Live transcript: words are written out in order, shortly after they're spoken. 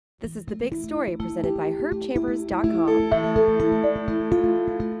This is The Big Story presented by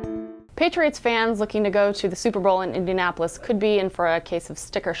herbchambers.com. Patriots fans looking to go to the Super Bowl in Indianapolis could be in for a case of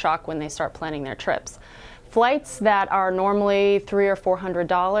sticker shock when they start planning their trips. Flights that are normally $300 or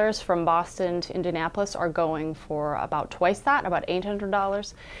 $400 from Boston to Indianapolis are going for about twice that, about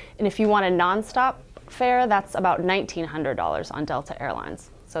 $800. And if you want a nonstop fare, that's about $1,900 on Delta Airlines.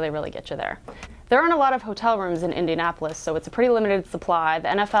 So they really get you there. There aren't a lot of hotel rooms in Indianapolis, so it's a pretty limited supply. The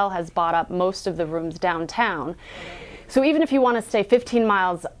NFL has bought up most of the rooms downtown. So even if you want to stay 15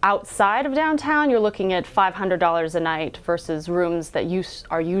 miles outside of downtown, you're looking at $500 a night versus rooms that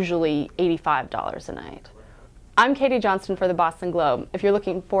are usually $85 a night. I'm Katie Johnston for the Boston Globe. If you're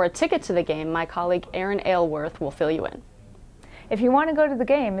looking for a ticket to the game, my colleague Erin Ailworth will fill you in. If you want to go to the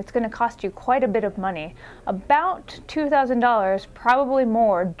game, it's going to cost you quite a bit of money, about $2,000, probably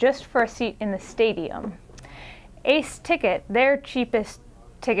more, just for a seat in the stadium. Ace Ticket, their cheapest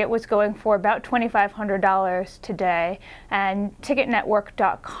ticket, was going for about $2,500 today, and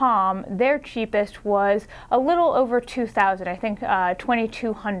TicketNetwork.com, their cheapest was a little over $2,000, I think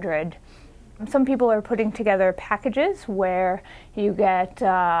 $2,200. Some people are putting together packages where you get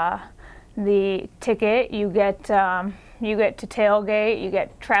the ticket, you get to tailgate, you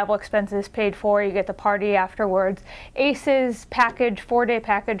get travel expenses paid for, you get the party afterwards. Ace's package, 4-day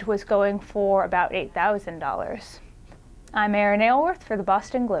package, was going for about $8,000. I'm Erin Ailworth for the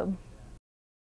Boston Globe.